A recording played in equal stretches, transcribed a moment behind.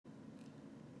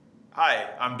Hi,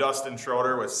 I'm Dustin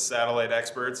Schroeder with Satellite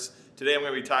Experts. Today I'm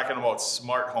going to be talking about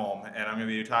smart home, and I'm going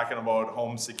to be talking about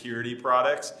home security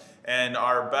products. And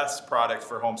our best product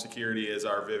for home security is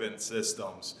our Vivint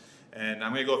systems. And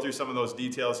I'm going to go through some of those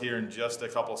details here in just a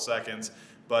couple seconds.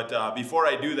 But before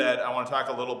I do that, I want to talk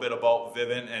a little bit about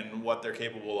Vivint and what they're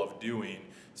capable of doing.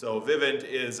 So Vivint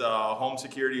is a home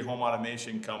security, home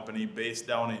automation company based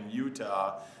down in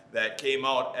Utah that came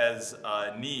out as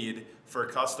a need for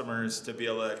customers to be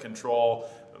able to control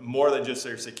more than just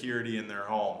their security in their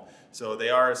home. So they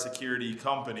are a security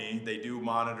company, they do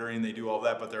monitoring, they do all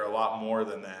that, but they're a lot more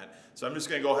than that. So I'm just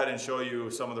going to go ahead and show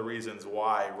you some of the reasons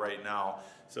why right now.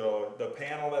 So the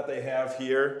panel that they have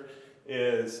here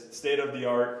is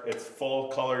state-of-the-art. It's full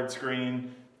colored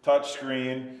screen, touch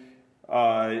screen,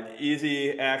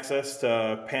 easy access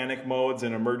to panic modes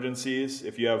and emergencies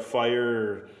if you have fire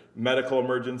or medical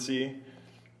emergency.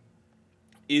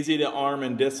 Easy to arm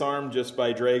and disarm just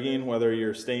by dragging, whether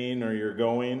you're staying or you're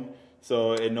going.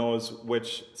 So it knows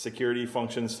which security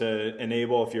functions to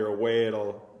enable. If you're away,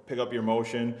 it'll pick up your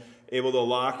motion. Able to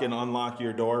lock and unlock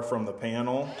your door from the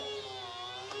panel.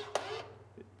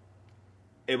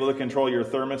 Able to control your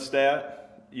thermostat.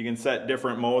 You can set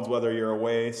different modes, whether you're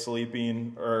away,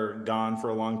 sleeping, or gone for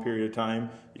a long period of time.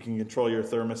 You can control your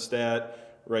thermostat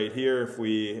right here. If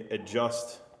we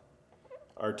adjust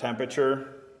our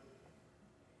temperature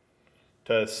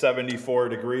to 74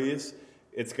 degrees,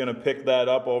 it's going to pick that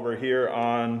up over here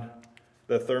on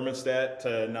the thermostat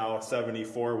to now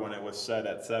 74 when it was set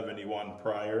at 71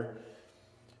 prior.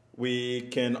 We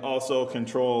can also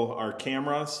control our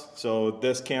cameras. So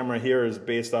this camera here is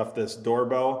based off this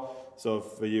doorbell. So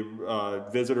if a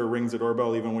visitor rings the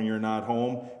doorbell even when you're not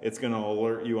home, it's going to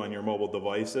alert you on your mobile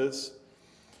devices.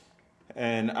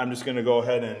 And I'm just going to go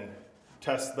ahead and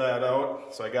test that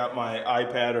out. So I got my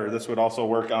iPad, or this would also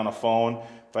work on a phone.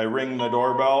 If I ring the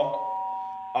doorbell,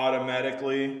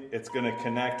 automatically it's going to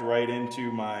connect right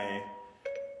into my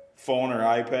phone or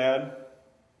iPad.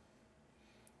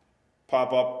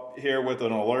 Pop up here with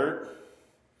an alert.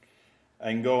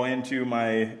 I can go into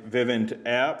my Vivint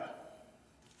app.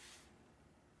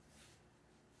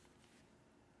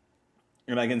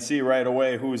 And I can see right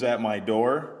away who's at my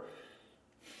door.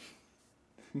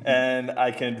 And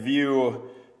I can view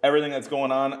everything that's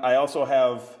going on. I also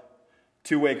have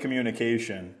two-way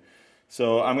communication.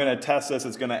 So I'm going to test this.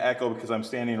 It's going to echo because I'm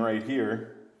standing right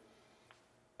here.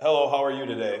 Hello, how are you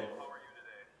today?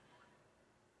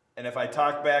 And if I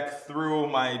talk back through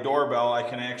my doorbell, I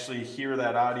can actually hear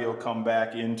that audio come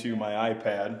back into my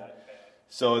iPad.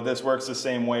 So this works the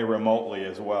same way remotely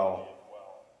as well.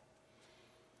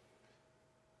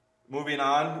 Moving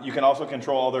on, you can also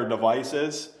control other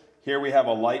devices. Here we have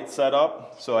a light set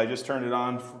up, so I just turned it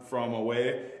on from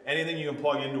away. Anything you can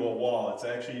plug into a wall. It's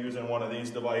actually using one of these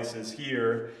devices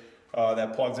here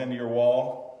that plugs into your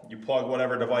wall. You plug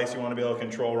whatever device you want to be able to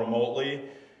control remotely.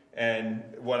 And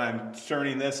when I'm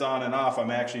turning this on and off,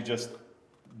 I'm actually just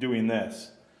doing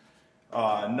this.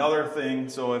 Another thing,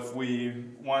 so if we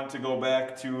want to go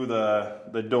back to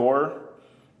the door,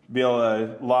 be able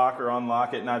to lock or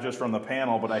unlock it, not just from the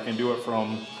panel, but I can do it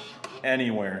from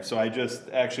anywhere. So I just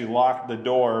actually locked the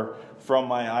door from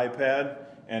my iPad.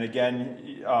 And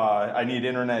again, I need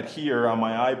internet here on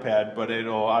my iPad, but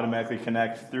it'll automatically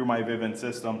connect through my Vivint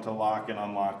system to lock and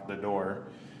unlock the door.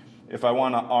 If I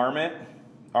want to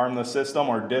arm the system,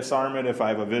 or disarm it if I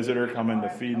have a visitor coming to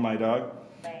feed my dog,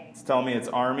 it's telling me it's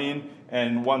arming.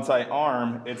 And once I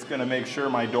arm, it's going to make sure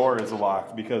my door is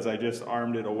locked because I just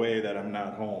armed it away that I'm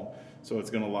not home. So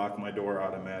it's going to lock my door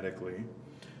automatically.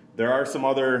 There are some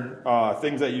other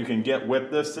things that you can get with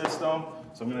this system.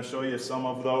 So I'm going to show you some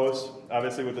of those.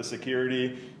 Obviously with the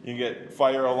security, you can get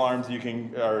fire alarms,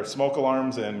 or smoke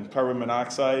alarms and carbon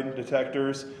monoxide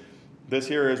detectors. This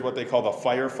here is what they call the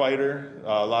firefighter.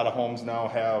 A lot of homes now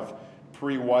have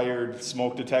pre-wired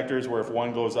smoke detectors where if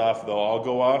one goes off, they'll all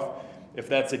go off. If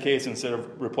that's the case, instead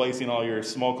of replacing all your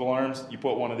smoke alarms, you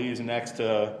put one of these next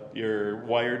to your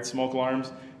wired smoke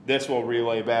alarms. This will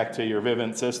relay back to your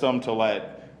Vivint system to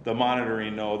let the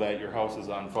monitoring know that your house is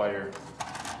on fire.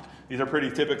 These are pretty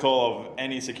typical of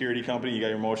any security company. You got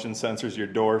your motion sensors, your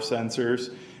door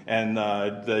sensors, and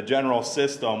the general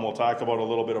system, we'll talk about a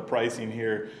little bit of pricing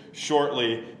here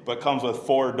shortly, but comes with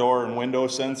 4 door and window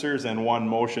sensors and 1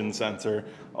 motion sensor,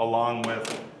 along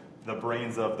with the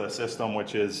brains of the system,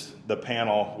 which is the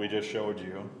panel we just showed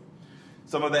you.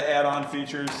 Some of the add-on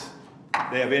features,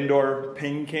 they have indoor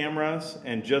ping cameras,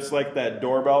 and just like that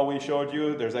doorbell we showed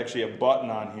you, there's actually a button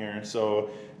on here. So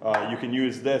you can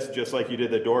use this just like you did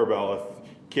the doorbell.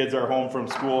 If kids are home from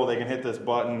school, they can hit this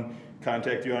button,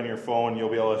 contact you on your phone, you'll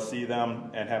be able to see them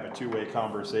and have a two-way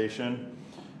conversation.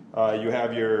 You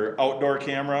have your outdoor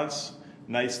cameras.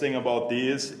 Nice thing about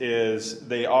these is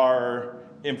they are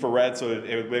infrared, so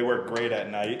they work great at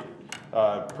night.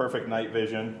 Perfect night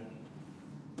vision.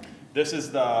 This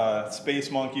is the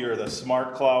Space Monkey or the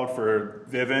Smart Cloud for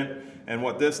Vivint, and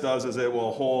what this does is it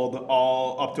will hold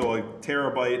all up to a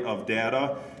terabyte of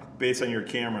data based on your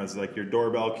cameras, like your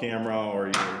doorbell camera or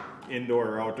your indoor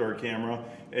or outdoor camera,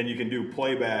 and you can do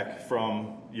playback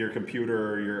from your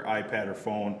computer or your iPad or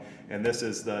phone, and this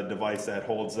is the device that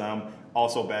holds them.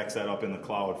 Also backs that up in the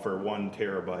cloud for 1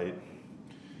 terabyte.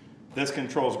 This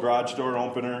controls garage door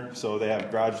opener, so they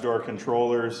have garage door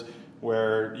controllers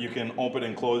where you can open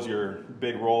and close your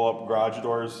big roll-up garage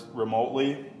doors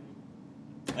remotely.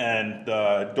 And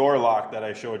the door lock that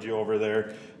I showed you over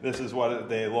there, this is what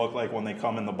they look like when they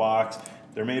come in the box.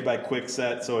 They're made by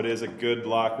Kwikset, so it is a good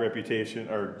lock reputation,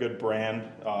 or good brand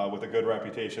with a good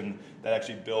reputation that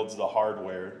actually builds the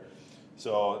hardware.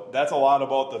 So that's a lot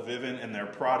about the Vivint and their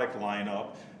product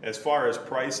lineup. As far as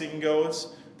pricing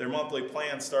goes, their monthly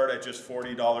plans start at just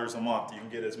 $40 a month. You can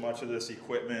get as much of this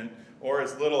equipment or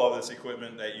as little of this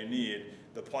equipment that you need.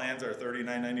 The plans are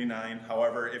 $39.99.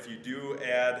 However, if you do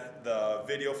add the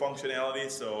video functionality,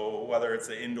 so whether it's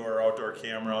the indoor or outdoor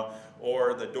camera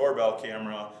or the doorbell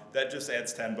camera, that just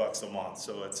adds 10 bucks a month.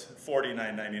 So it's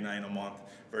 $49.99 a month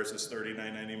versus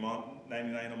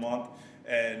 $39.99 a month.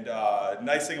 And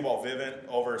nice thing about Vivint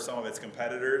over some of its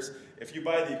competitors, if you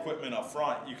buy the equipment up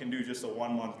front, you can do just a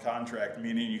 1-month contract,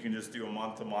 meaning you can just do a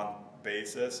month-to-month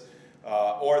basis.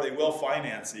 Or they will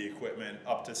finance the equipment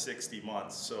up to 60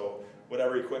 months. So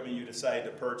whatever equipment you decide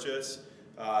to purchase,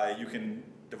 you can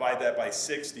divide that by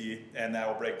 60 and that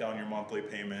will break down your monthly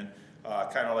payment,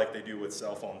 kind of like they do with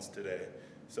cell phones today.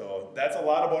 So that's a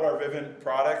lot about our Vivint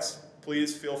products.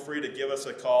 Please feel free to give us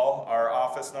a call. Our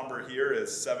office number here is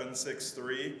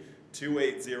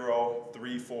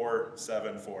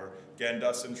 763-280-3474. Again,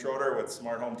 Dustin Schroeder with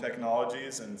Smart Home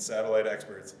Technologies and Satellite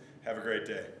Experts. Have a great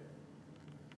day.